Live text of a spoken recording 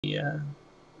Yeah.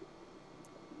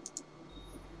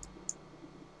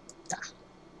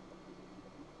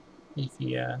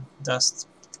 Leafy dust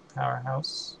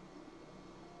powerhouse.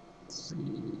 Let's see.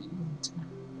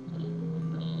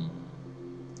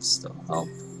 Still help.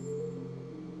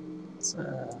 Let's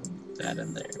that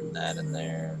in there, that in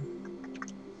there.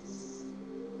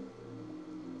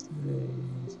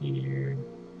 Here.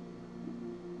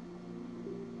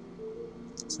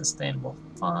 Sustainable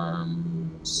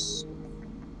farms.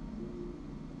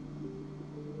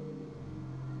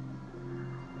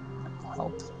 That'll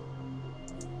help.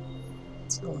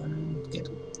 Let's go ahead and get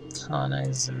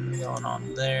colonizing going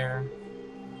on there.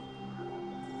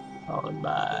 Followed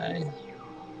by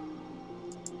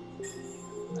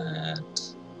that.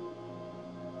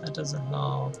 That doesn't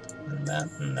help. And that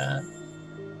and that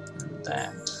and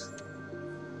that.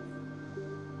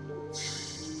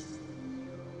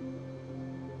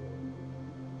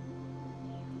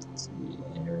 Let's see,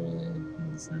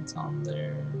 arid, since on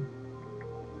there.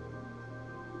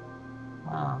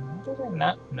 Wow, how did I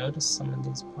not notice some of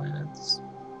these planets?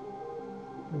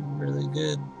 They're really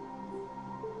good.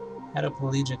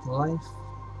 Metapelagic life.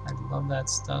 I love that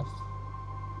stuff.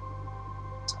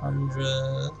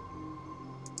 Tundra.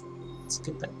 Let's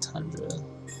get that tundra.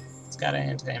 It's got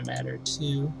antimatter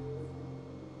too.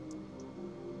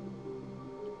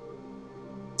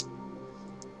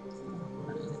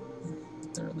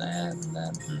 Throw that and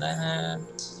that and that.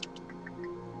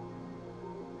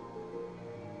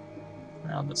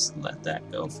 I'll just let that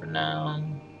go for now.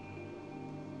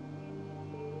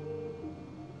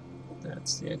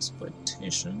 That's the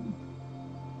exploitation.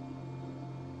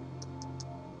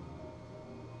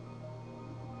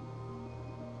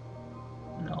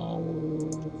 No.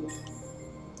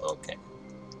 Okay.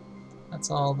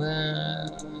 That's all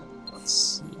that.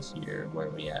 Let's see here. Where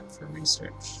are we at for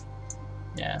research?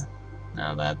 Yeah.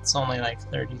 Now that's only like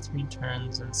 33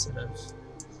 turns instead of,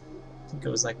 I think it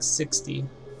was like 60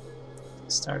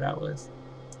 to start out with.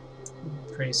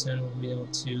 Pretty soon we'll be able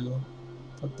to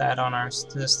put that on our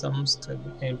systems to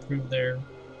improve their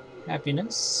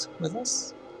happiness with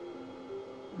us.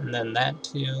 And then that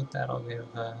too, that'll give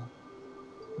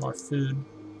more food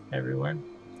everywhere.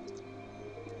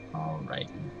 Alright,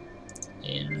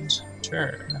 end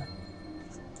turn.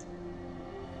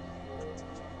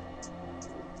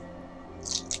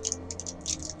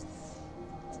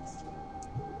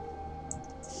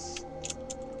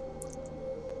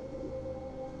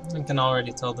 I can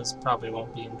already tell this probably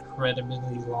won't be incredibly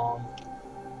long.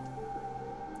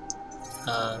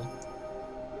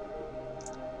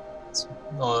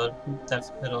 Well,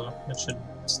 it should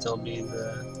still be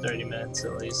the 30 minutes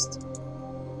at least.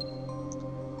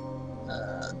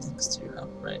 Thanks to your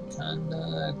upright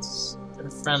conduct. They're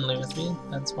friendly with me.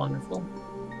 That's wonderful.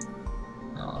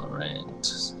 Alright.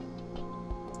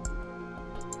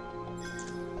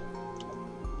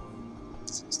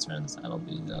 6 turns, that'll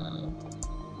be the...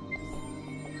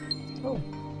 Oh.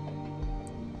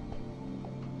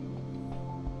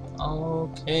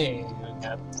 Okay, we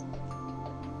got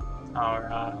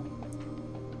our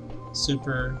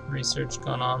super research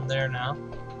going on there now.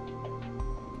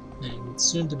 And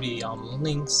soon to be on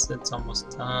Lynx, that's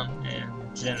almost done, and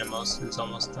Genimos is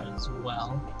almost done as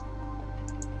well.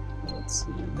 Let's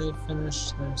see, they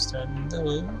finished, they're starting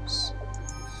those.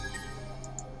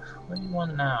 What do you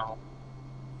want now?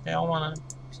 They all want a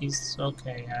peace.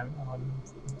 Okay,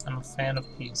 I'm a fan of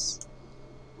peace.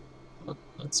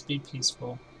 Let's be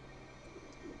peaceful.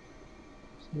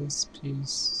 Peace,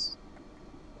 peace.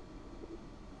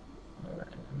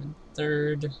 Alright, I'm in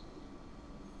third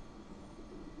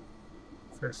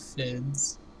for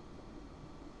FIDS.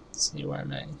 Let's see where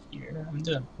I'm at here. I'm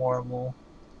doing horrible.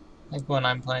 Like when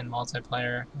I'm playing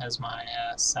multiplayer as my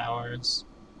sowers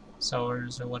or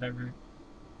whatever.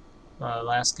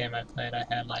 Last game I played, I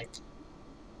had like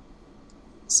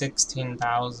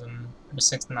 16,000,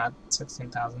 or not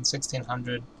 16,000,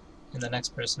 1,600, and the next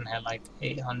person had like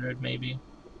 800 maybe.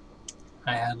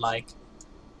 I had like,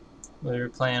 we were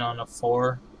playing on a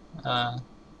 4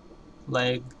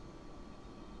 leg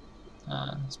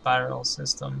spiral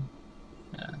system,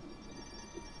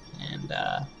 and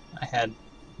I had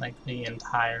like the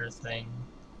entire thing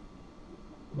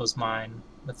was mine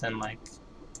within like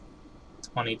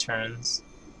 20 turns,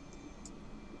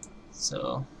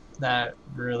 so that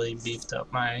really beefed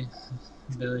up my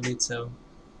ability to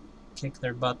kick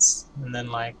their butts. And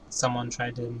then like someone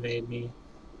tried to invade me.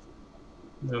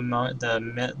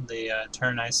 The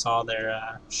turn I saw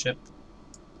their ship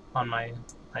on my,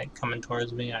 like, coming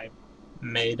towards me, I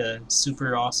made a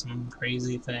super awesome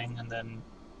crazy thing and then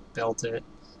built it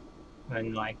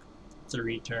in like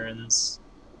 3 turns,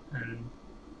 and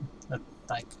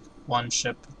like one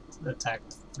ship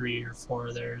attacked 3 or 4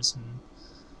 of theirs and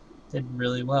did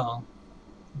really well.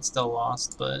 It still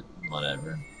lost, but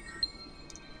whatever.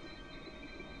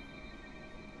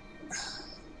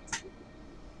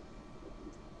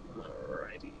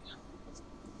 Alrighty.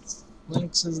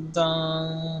 Lynx is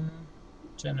done.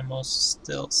 Genemos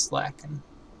still slacking.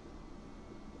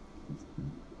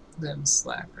 Them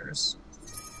slackers.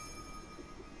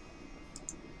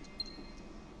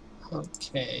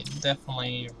 Okay,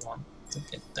 definitely want to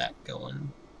get that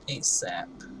going ASAP.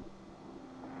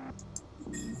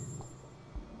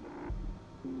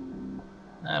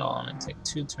 That'll only take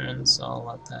 2 turns, so I'll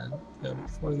let that go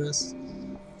before this.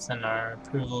 Then our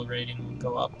approval rating will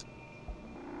go up.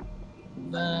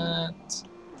 That.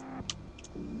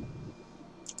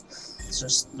 Let's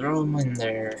just throw them in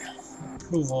there.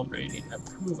 Approval rating.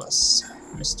 Approve us,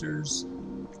 misters.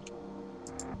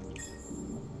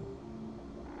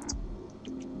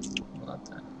 Let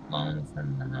that alone for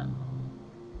now.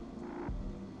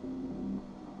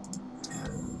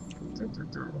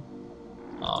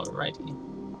 Alrighty.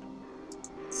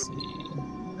 Let's see.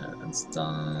 That's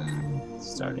done.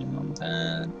 Starting on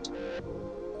that.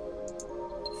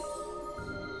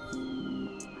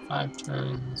 5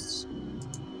 turns.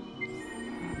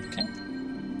 Okay.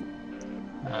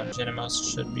 Genemos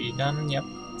should be done. Yep,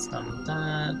 it's done with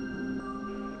that.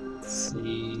 Let's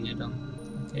see. I don't.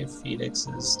 Okay, Phoenix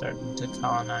is starting to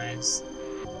colonize.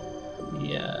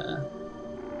 Yeah.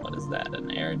 What is that?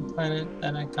 An arid planet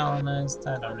that I colonized?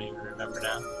 I don't even remember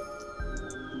now.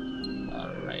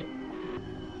 Alright.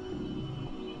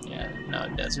 Yeah, no,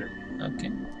 desert.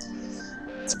 Okay.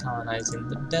 It's colonizing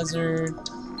the desert.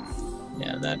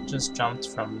 Yeah, that just jumped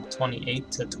from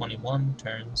 28 to 21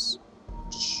 turns.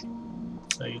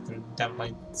 So you can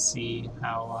definitely see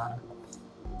how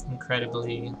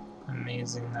incredibly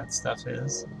amazing that stuff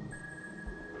is.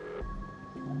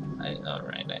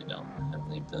 Alright, I don't have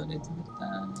the ability to get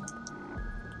that.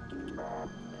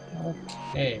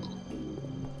 Okay.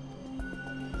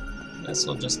 Guess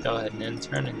we'll just go ahead and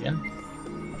intern again.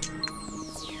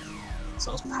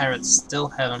 So those pirates still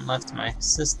haven't left my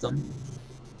system.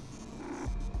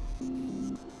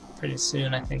 Pretty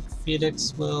soon I think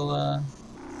Phoenix will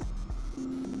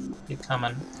become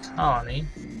a colony.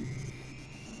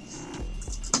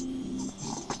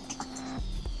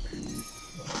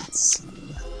 Let's see.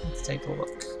 Let's take a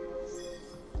look.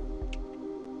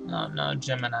 Oh no,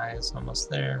 Gemini is almost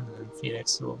there, and then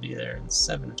Phoenix will be there in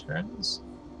 7 turns.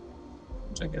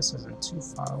 Which I guess isn't too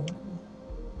far away.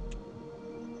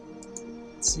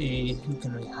 Let's see, who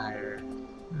can we hire?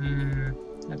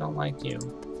 I don't like you.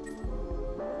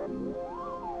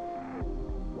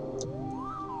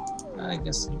 I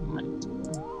guess you might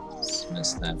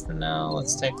dismiss that for now.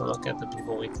 Let's take a look at the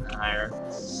people we can hire.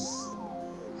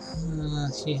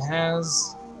 He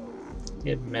has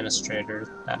the administrator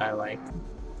that I like.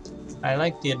 I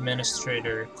like the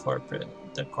administrator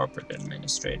the corporate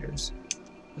administrators,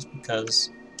 just because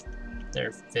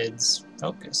they're FIDS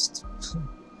focused.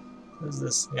 Because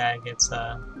this guy gets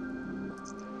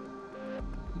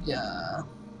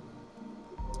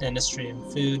industry and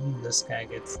food, and this guy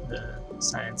gets the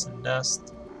science and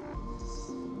dust.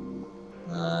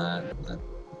 I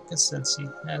guess since he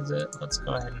has it, let's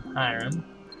go ahead and hire him.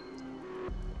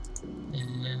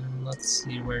 And let's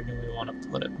see, where do we want to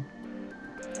put him?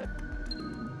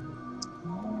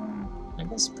 I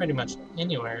guess pretty much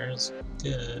anywhere is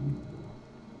good.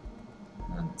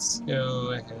 Let's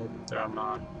go ahead and throw him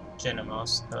on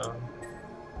Genemos, though.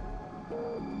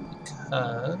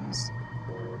 Because...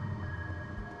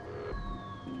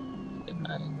 didn't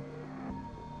I?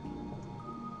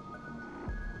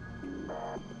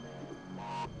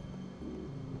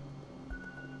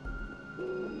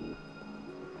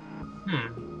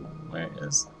 Where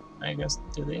is... I guess,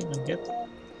 do they even get that?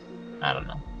 I don't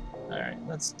know. Alright,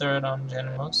 let's throw it on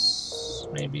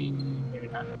Genemos. Maybe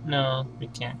not. No, we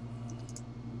can't.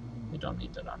 We don't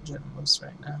need it on Genemos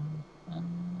right now.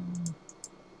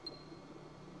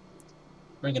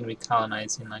 We're going to be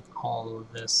colonizing like all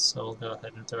of this, so we'll go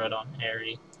ahead and throw it on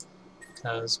Airy.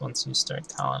 Because once you start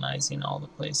colonizing all the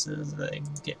places, they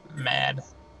get mad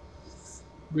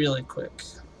really quick.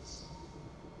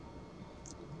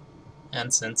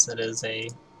 And since it is a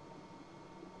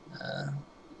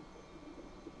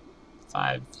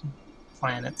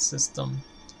 5-planet system,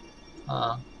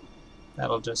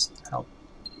 that'll just help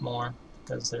more,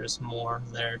 because there's more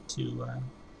there to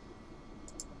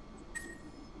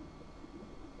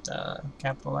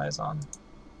capitalize on,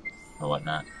 or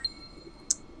whatnot.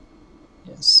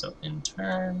 Yes, so in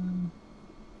turn,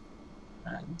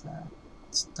 and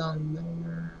that's done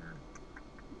there.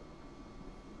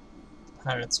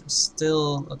 pirates are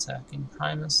still attacking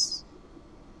Primus.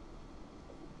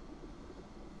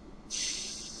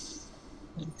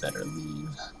 They better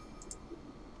leave.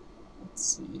 Let's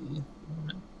see. I'm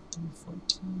at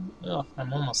 314. Ugh,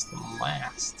 I'm almost the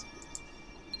last.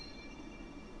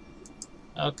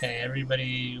 Okay,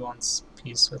 everybody wants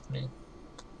peace with me.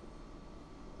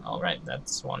 Alright,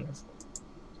 that's wonderful.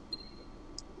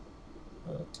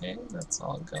 Okay, that's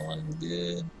all going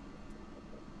good.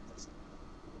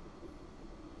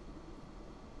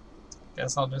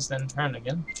 Guess I'll just end turn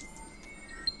again.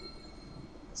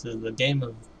 This is the game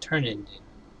of turn ending.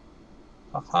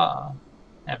 Haha.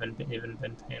 Haven't even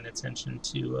been paying attention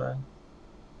to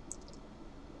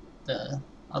the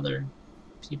other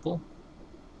people.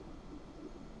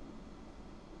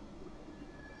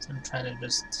 So I'm trying to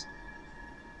just...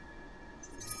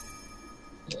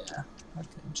 Yeah.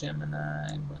 Okay,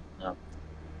 Gemini went up.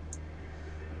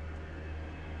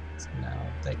 So now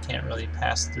they can't really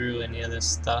pass through any of this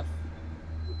stuff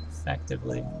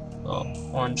effectively. Well,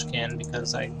 Orange can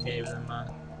because I gave them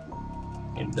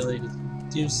the ability to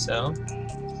do so.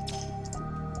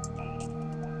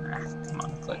 Ah, come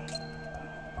on, click.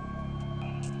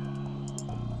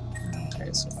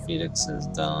 Okay, so Phoenix is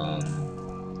done.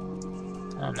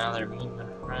 Oh, now they're moving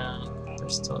around. They're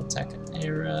still attacking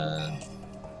Era.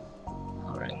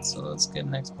 Alright, so let's get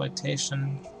an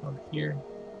exploitation over here.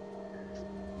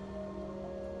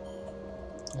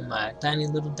 In my tiny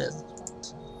little desert.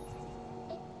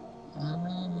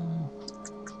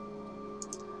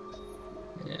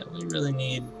 Yeah, we really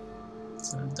need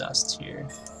some dust here,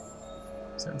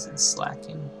 since it's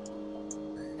slacking.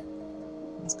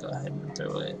 Let's go ahead and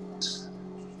throw it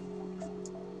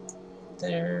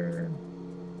there.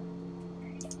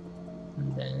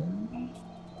 And then...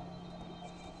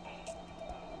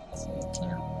 So you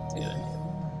can't do anything.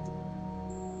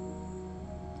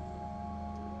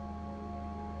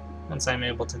 Once I'm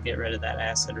able to get rid of that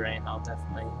acid rain, I'll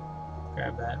definitely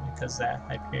grab that because that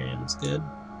Hyperium's good.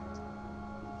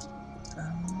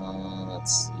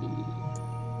 Let's see.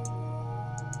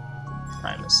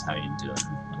 Primus, how you doing?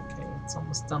 Okay, it's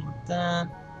almost done with that.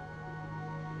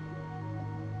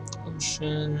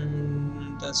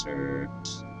 Ocean, desert.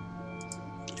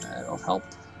 That'll help.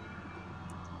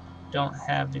 Don't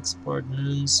have explored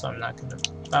moons, so I'm not going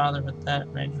to bother with that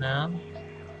right now.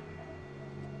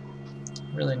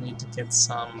 Really need to get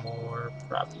some more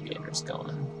propagators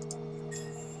going.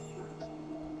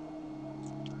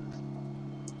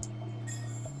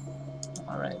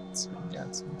 Alright, so we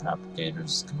got some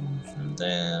propagators coming from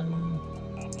them.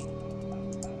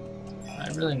 I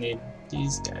really need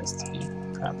these guys to be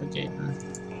propagating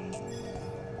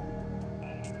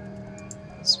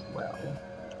as well.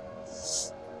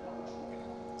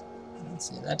 Let's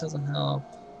see, that doesn't help.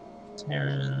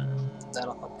 Terran,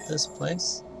 that'll help this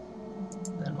place.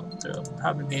 Then we'll throw a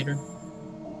propagator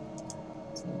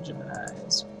to the Gemini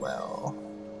as well.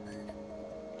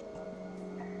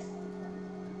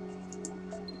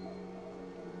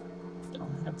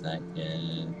 Don't have that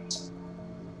yet.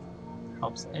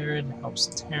 Helps Arid, helps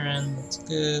Terran, that's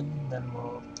good. Then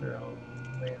we'll throw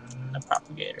in a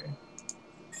propagator.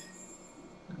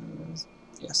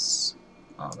 Yes.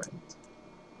 Alright.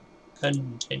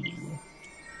 Continue.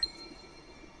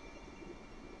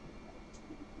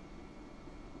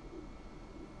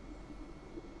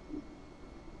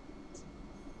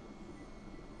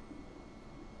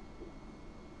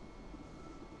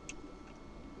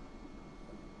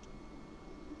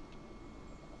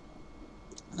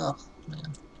 Oh,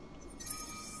 man.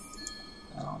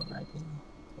 Alrighty.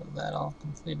 So that all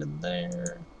completed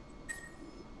there.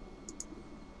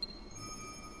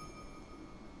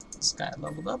 This guy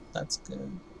leveled up, that's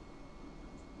good.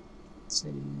 Let's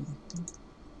see.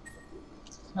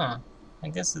 Huh. I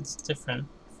guess it's different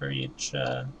for each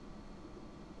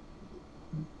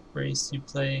race you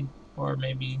play, or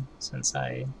maybe since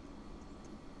I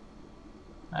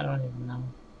don't even know.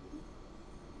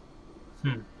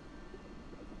 I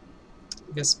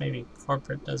guess maybe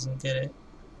corporate doesn't get it.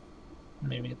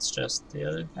 Maybe it's just the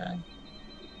other guy.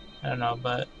 I don't know,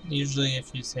 but usually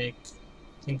if you take,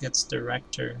 I think it's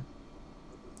director,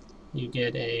 you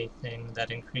get a thing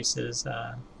that increases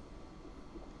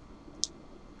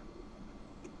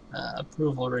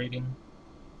approval rating.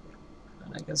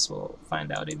 And I guess we'll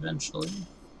find out eventually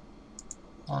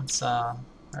once our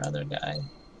other guy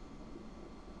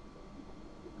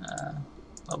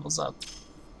levels up.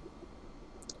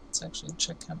 Let's actually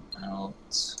check him out.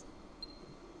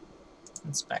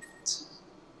 Inspect.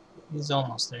 He's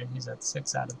almost there. He's at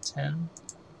 6 out of 10.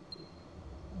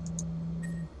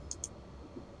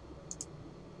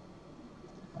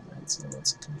 Alright, so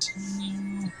let's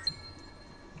continue.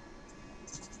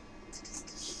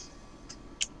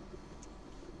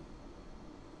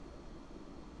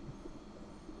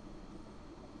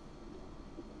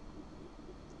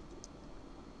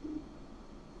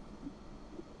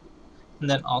 And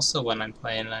then also when I'm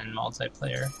playing in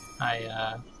multiplayer,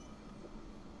 I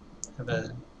have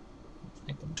a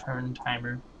turn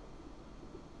timer,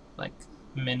 like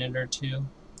a minute or two.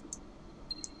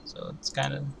 So it's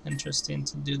kind of interesting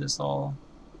to do this all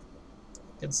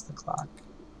against the clock.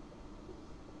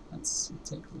 Let's see,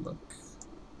 take a look.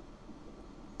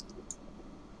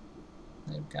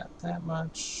 They've got that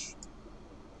much.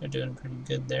 They're doing pretty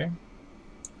good there.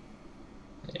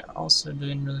 They are also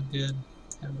doing really good.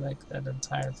 I like that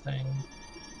entire thing.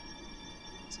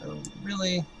 So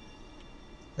really,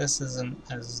 this isn't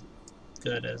as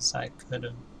good as I could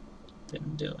have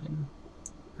been doing.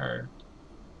 Or,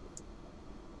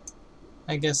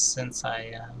 I guess since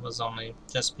I was only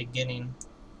just beginning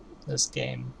this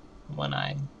game when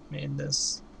I made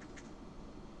this,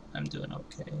 I'm doing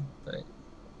okay. But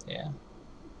yeah,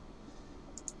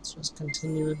 let's just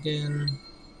continue again.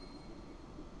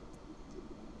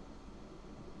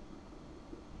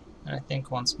 And I think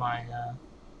once my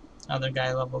other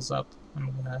guy levels up,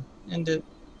 I'm gonna end it,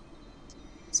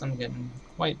 because I'm getting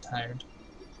quite tired.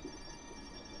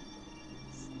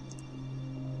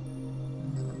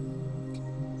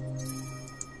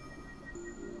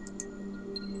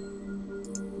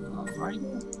 Alright.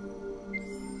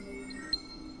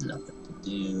 Nothing to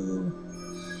do.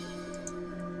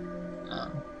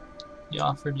 You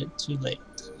offered it too late.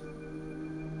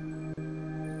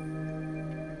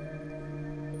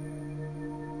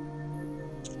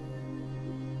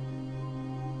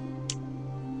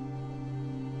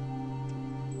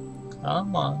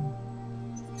 Come on.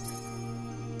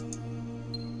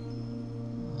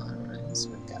 Alright, so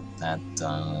we got that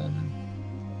done.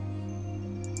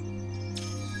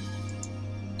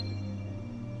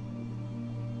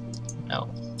 No,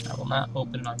 I will not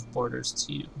open my borders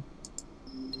to you.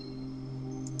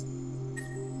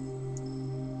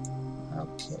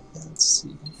 Okay, let's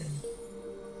see here.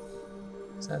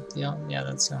 Is that the only? Yeah,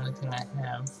 that's the only thing I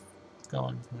have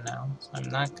going for now. So I'm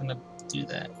not gonna do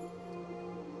that,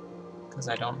 because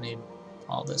I don't need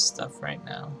all this stuff right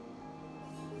now.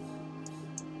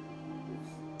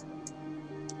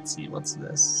 Let's see, what's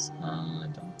this? I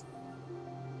don't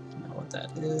know what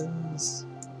that is.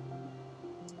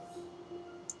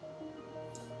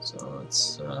 So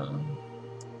it's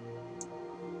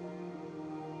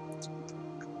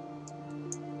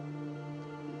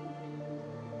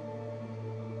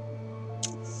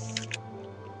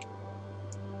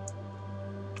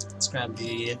let's grab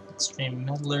the extreme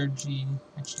metallurgy.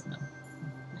 Actually, no,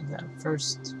 I got it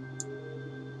first,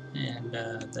 and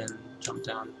then jump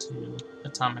down to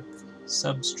atomic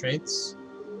substrates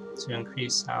to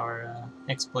increase our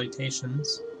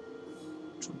exploitations,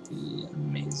 which will be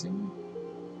amazing.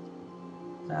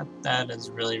 That is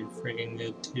really friggin'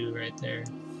 good too, right there.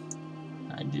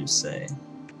 I do say.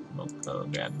 We'll go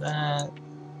grab that,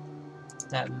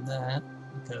 and that,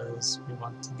 because we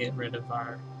want to get rid of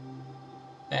our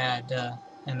bad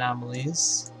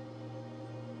anomalies.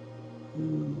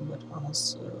 Ooh, but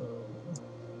also,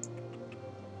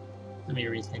 let me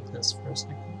rethink this for a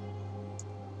second.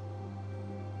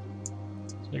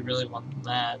 So we really want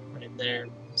that right there,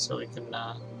 so we can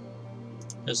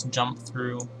just jump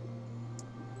through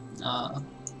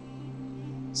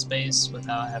space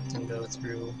without having to go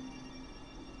through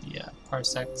the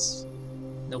parsecs,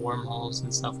 the wormholes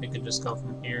and stuff. We could just go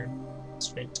from here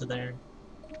straight to there,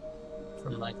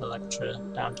 from like Electra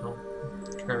down to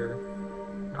Kerr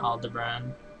or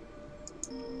Aldebaran.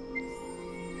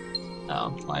 Oh,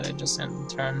 why'd I just end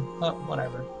the turn? Oh,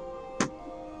 whatever.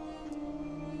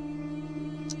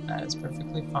 That is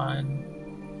perfectly fine.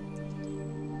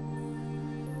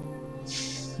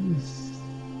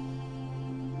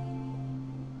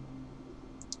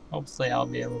 Hopefully I'll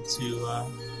be able to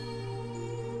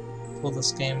pull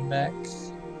this game back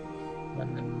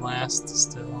when in last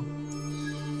still.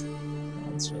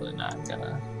 It's really not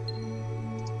gonna...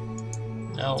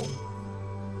 No.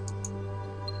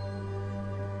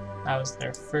 I was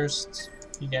there first.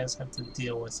 You guys have to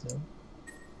deal with it.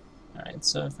 Alright,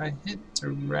 so if I hit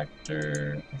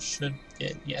Director, I should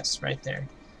get, yes, right there.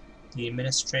 The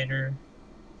Administrator,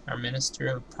 or Minister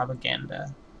of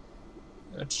Propaganda,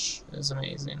 which is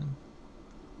amazing.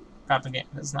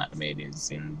 Propaganda is not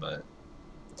amazing, but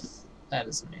that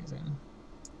is amazing.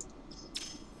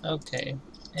 Okay,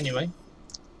 anyway,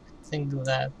 I think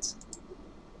that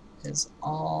is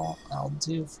all I'll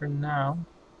do for now.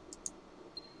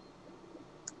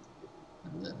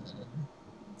 And then,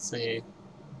 let's see,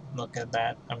 look at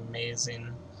that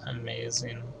amazing,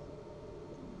 amazing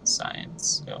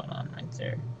science going on right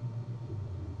there.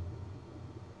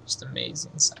 Just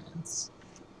amazing science.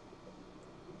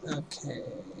 Okay.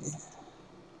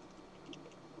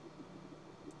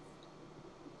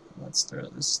 let's throw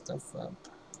this stuff up.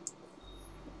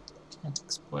 Can't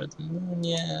explore the moon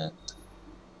yet.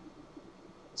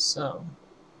 So,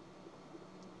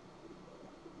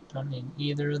 don't need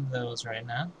either of those right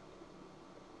now.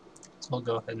 So we'll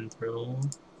go ahead and throw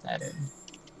that in.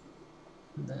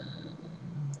 And then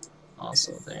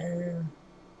also there.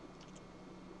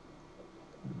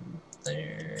 And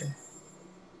there.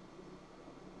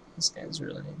 These guys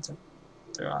really need to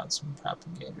throw out some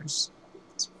propagators.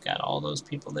 So we've got all those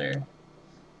people there.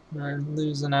 We're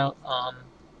losing out on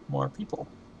more people.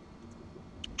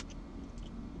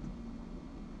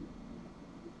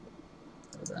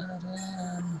 Throw that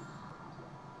in.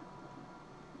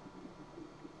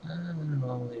 And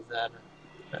we'll leave that,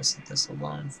 rest of this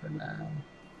alone for now.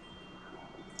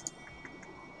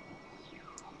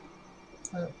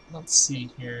 Let's see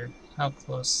here, how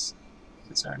close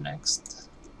is our next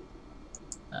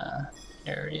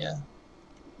area?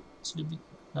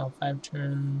 5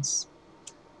 turns.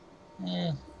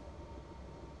 Oh,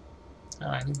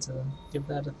 I need to give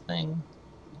that a thing.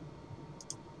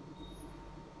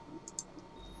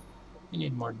 We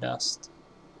need more dust.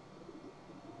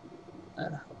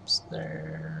 That helps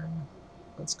there.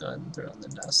 Let's go ahead and throw in the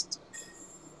dust.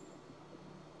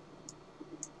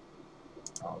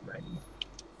 Alrighty.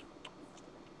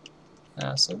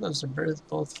 So those are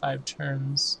both 5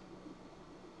 turns.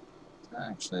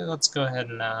 Actually, let's go ahead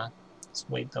and let's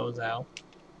wait those out.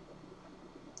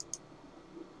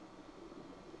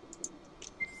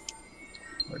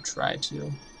 Or try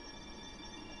to.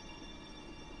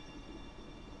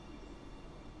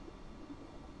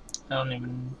 I don't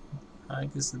even. I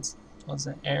guess was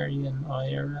it Aryan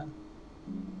Oira?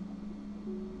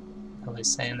 Probably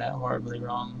saying that horribly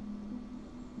wrong,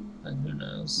 but who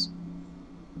knows?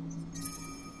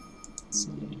 Let's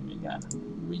see, we got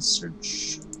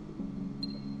research.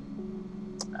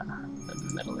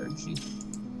 The metallurgy.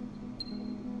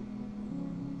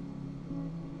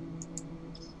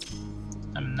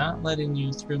 I'm not letting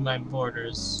you through my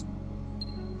borders,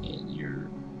 and you're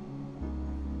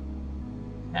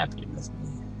happy with me.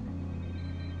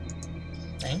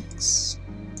 Thanks.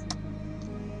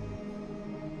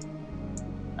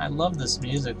 I love this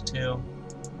music too.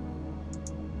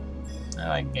 I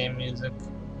like game music.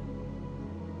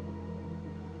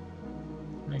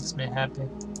 Makes me happy.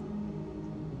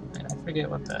 And I forget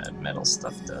what the metal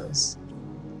stuff does.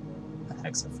 The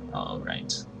hexaphone. Oh,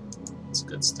 right. It's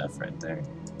good stuff right there.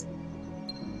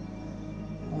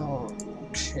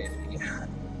 Okay.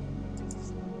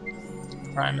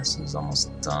 Primus is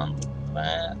almost done with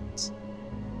that.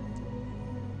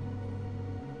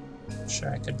 I'm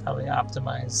sure I could probably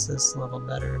optimize this a little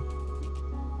better.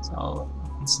 So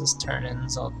once this turn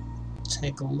ends, I'll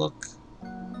take a look.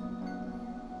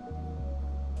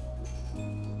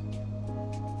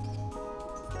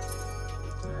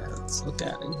 Let's look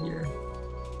at it here.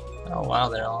 Oh wow,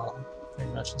 they're all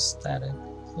pretty much static.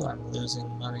 Ooh, I'm losing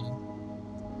money.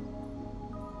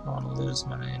 I don't want to lose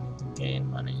money, I need to gain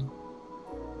money.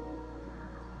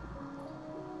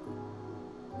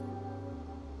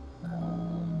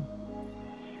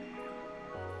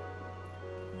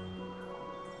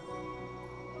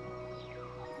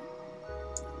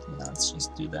 Let's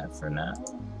just do that for now.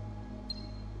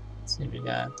 Let's see, we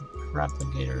got the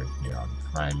propagator here on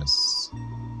Primus.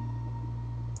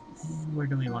 And where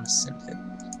do we want to send it?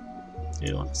 Do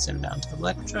we want to send down to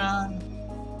Electra?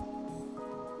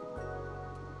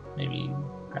 Maybe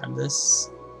grab this?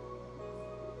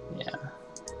 Yeah.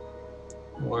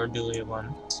 Or do we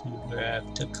want to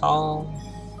grab to call?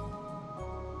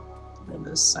 Grab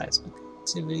this seismic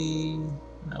activity?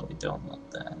 No, we don't want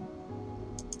that.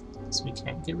 So we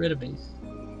can't get rid of it.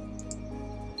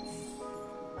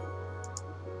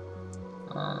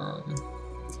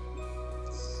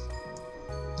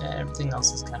 Yeah, everything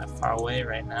else is kind of far away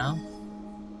right now.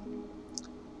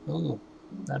 Ooh,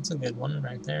 that's a good one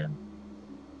right there.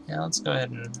 Yeah, let's go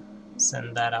ahead and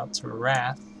send that out to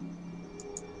Wrath.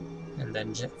 And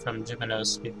then from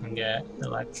Gymnos we can get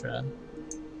Electra.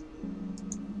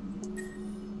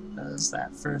 Because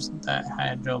that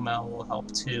Hydromel will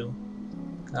help too.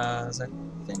 Because I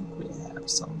think we have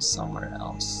some somewhere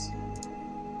else.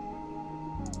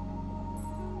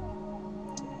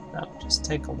 That'll just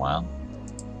take a while.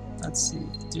 Let's see,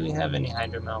 do we have any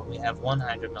Hydromel? We have 1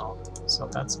 Hydromel, so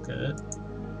that's good.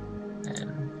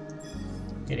 And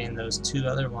getting those 2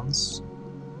 other ones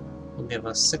will give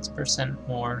us 6%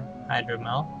 more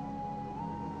Hydromel.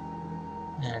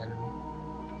 And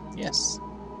yes,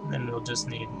 and then we'll just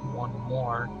need 1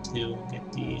 more to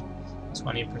get the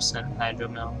 20%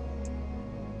 Hydromel,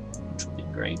 which will be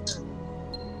great.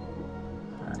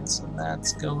 Alright, so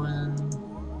that's going.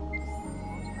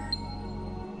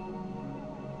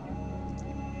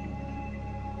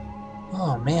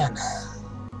 Oh man.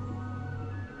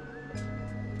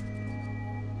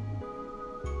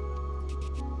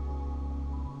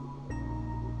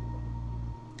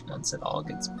 Once it all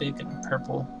gets big and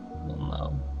purple, we'll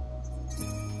know.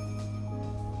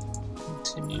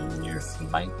 Continue your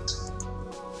flight.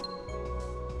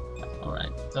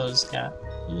 Alright, those got...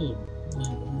 Ooh.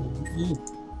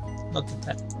 Look at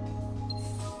that.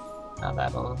 Now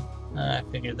that'll... I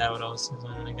figured that would also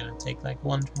only gonna take like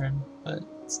 1 turn, but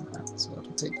it's not, so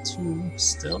it'll take 2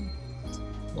 still.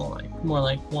 Well, more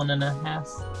like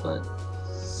 1.5, but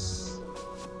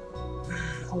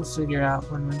we'll figure out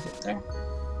when we get there.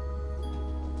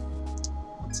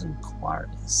 What's in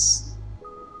Quartus?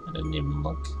 I didn't even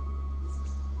look.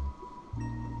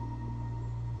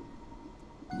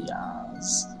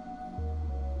 Yas.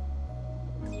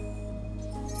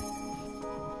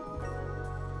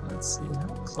 Let's see, how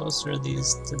close are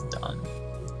these to done?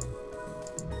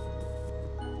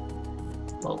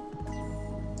 Whoa.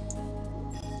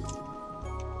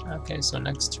 Okay, so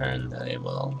next turn they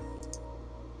will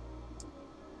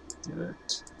do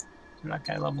it. And that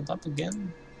guy leveled up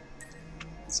again.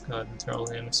 Let's go ahead and throw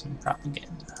him some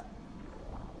propaganda.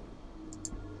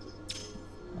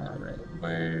 Alright,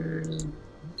 where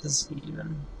is he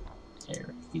even?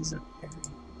 Airy. He's an Airy.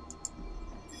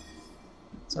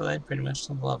 So they pretty much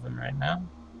love him right now.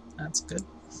 That's good.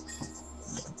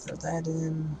 Throw that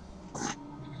in.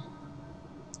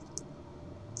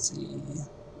 Let's see.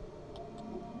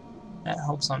 That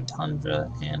helps on Tundra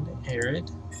and Arid.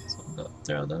 So we'll go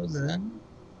throw those in.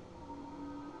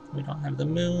 We don't have the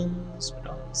moons, we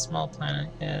don't have a small planet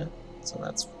yet, so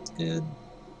that's good.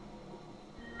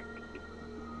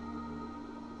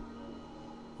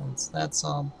 Once that's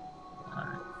all...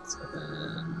 Alright, so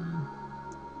then...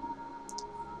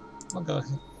 We'll go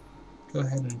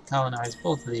ahead and colonize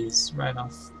both of these right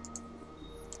off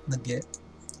the get.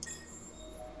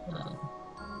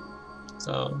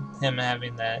 So him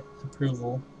having that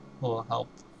approval will help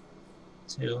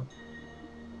too.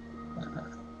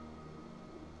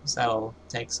 So that'll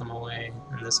take some away,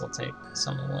 and this will take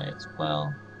some away as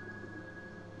well.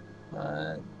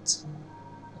 But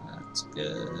that's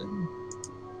good.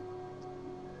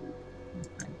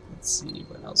 Alright, let's see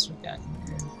what else we got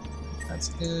here. That's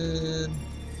good.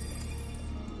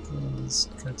 He's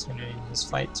continuing his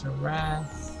fight to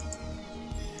Wrath.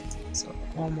 So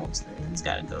almost there. He's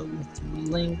got to go through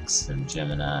Lynx and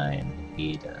Gemini and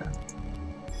Ida.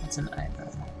 What's an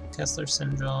Ida? Kessler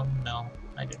Syndrome? No,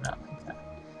 I do not like that.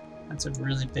 That's a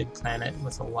really big planet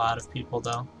with a lot of people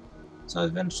though. So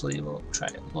eventually we'll try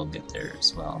it. We'll get there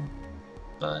as well.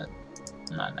 But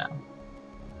not now.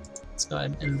 Let's go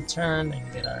ahead and end the turn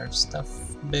and get our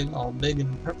stuff all big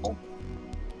and purple.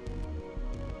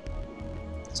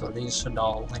 So these should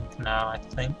all link now, I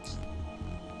think.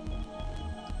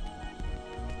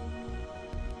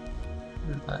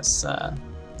 Unless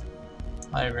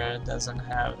Lyra doesn't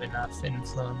have enough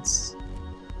influence,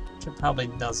 which it probably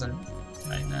doesn't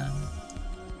right now.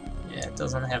 Yeah, it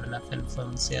doesn't have enough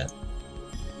influence yet,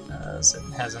 as it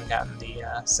hasn't gotten the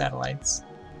satellites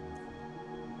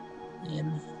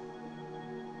in.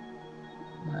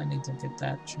 I need to get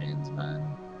that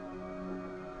transmine.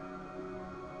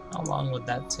 How long would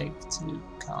that take to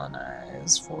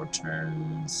colonize? 4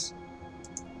 turns.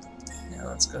 Yeah,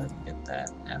 let's go ahead and get that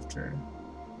after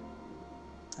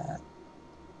that.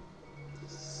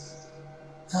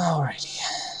 Alrighty.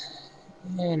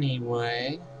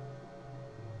 Anyway.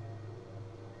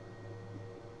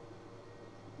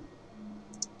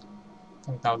 I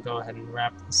think I'll go ahead and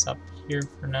wrap this up here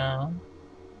for now.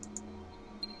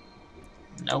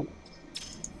 Nope.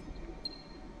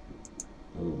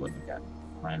 Ooh, what do we got?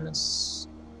 Minus.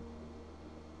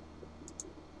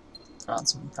 Found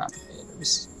some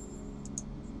propagators.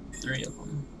 3 of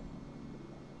them.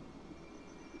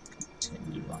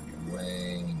 Continue on your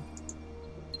way.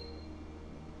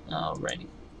 Alrighty.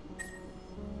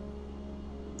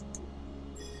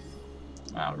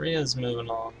 Wow, Rhea's moving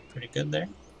along pretty good there.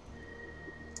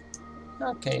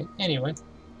 Okay, anyway.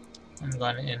 I'm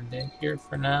going to end it here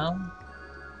for now.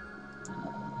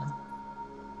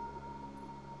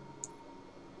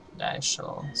 I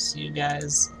shall see you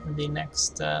guys in the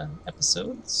next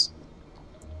episodes.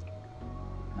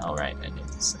 Alright, I need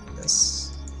to send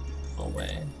this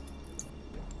away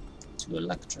to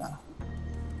Electra.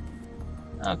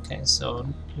 Okay, so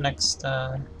next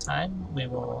time we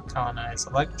will colonize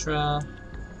Electra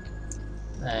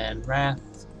and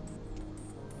Wrath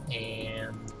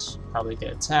and probably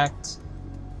get attacked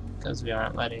because we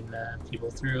aren't letting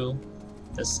people through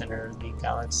the center of the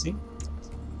galaxy,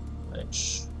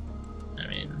 which, I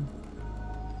mean,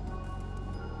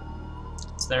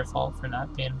 it's their fault for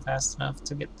not being fast enough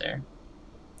to get there.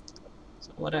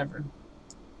 So whatever.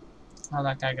 Oh,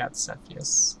 that guy got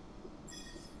Cepheus.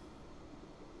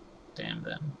 Damn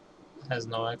them. Has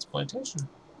no exploitation.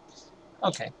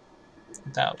 Okay.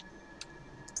 Without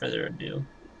further ado,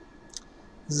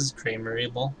 this is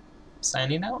Krimarieable,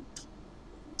 signing out.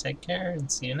 Take care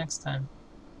and see you next time.